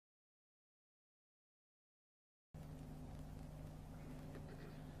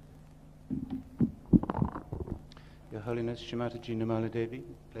Your Holiness, Shrimati Nirmala Devi,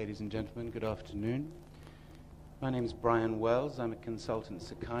 ladies and gentlemen, good afternoon. My name is Brian Wells. I'm a consultant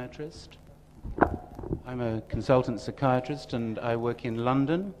psychiatrist. And I work in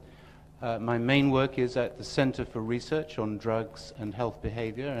London. My main work is at the Center for Research on Drugs and Health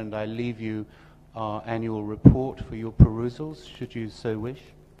Behavior, and I leave you our annual report for your perusals, should you so wish.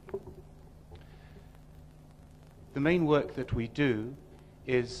 The main work that we do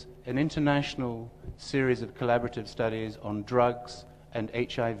is an international series of collaborative studies on drugs and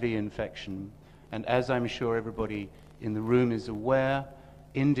HIV infection. And as I'm sure everybody in the room is aware,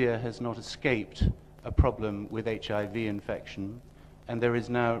 India has not escaped a problem with HIV infection, and there is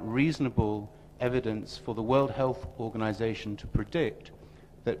now reasonable evidence for the World Health Organization to predict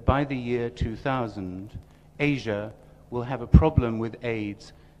that by the year 2000, Asia will have a problem with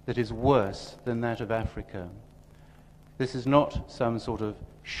AIDS that is worse than that of Africa. This is not some sort of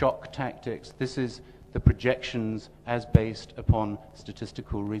shock tactics. This is the projections as based upon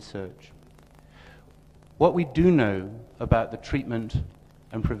statistical research. What we do know about the treatment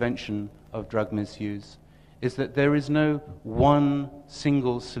and prevention of drug misuse is that there is no one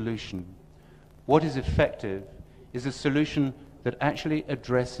single solution. What is effective is a solution that actually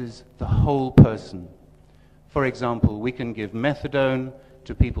addresses the whole person. For example, we can give methadone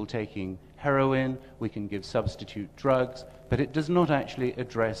to people taking heroin, we can give substitute drugs, but it does not actually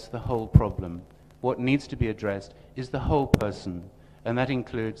address the whole problem. What needs to be addressed is the whole person, and that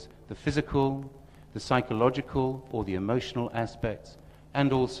includes the physical, the psychological or the emotional aspects,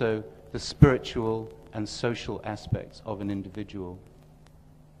 and also the spiritual and social aspects of an individual.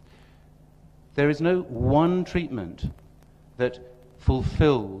 There is no one treatment that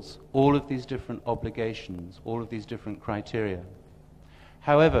fulfills all of these different obligations, all of these different criteria.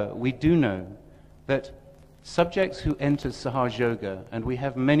 However, we do know that subjects who enter Sahaja Yoga, and we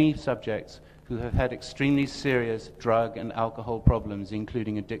have many subjects who have had extremely serious drug and alcohol problems,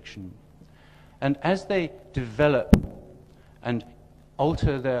 including addiction, and as they develop and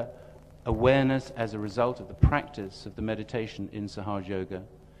alter their awareness as a result of the practice of the meditation in Sahaja Yoga,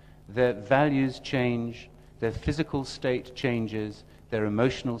 their values change, their physical state changes, their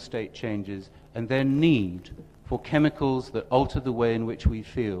emotional state changes, and their need for chemicals that alter the way in which we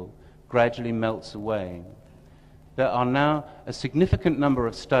feel gradually melts away. There are now a significant number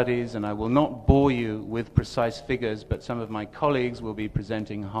of studies, and I will not bore you with precise figures, but some of my colleagues will be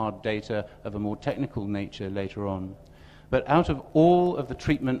presenting hard data of a more technical nature later on. But out of all of the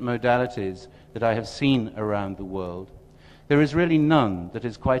treatment modalities that I have seen around the world, there is really none that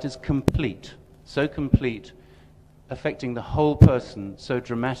is quite as complete, so complete, affecting the whole person so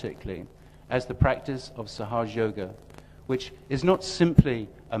dramatically as the practice of Sahaja Yoga, which is not simply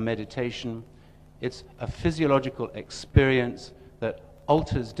a meditation, it's a physiological experience that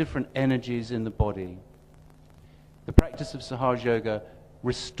alters different energies in the body. The practice of Sahaja Yoga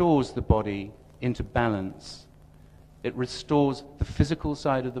restores the body into balance. It restores the physical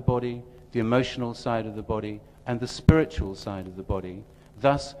side of the body, the emotional side of the body, and the spiritual side of the body,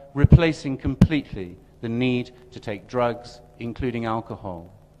 thus replacing completely the need to take drugs, including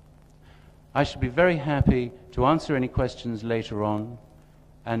alcohol. I shall be very happy to answer any questions later on,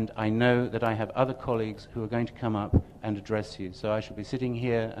 and I know that I have other colleagues who are going to come up and address you. So I shall be sitting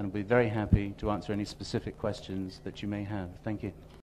here and be very happy to answer any specific questions that you may have. Thank you.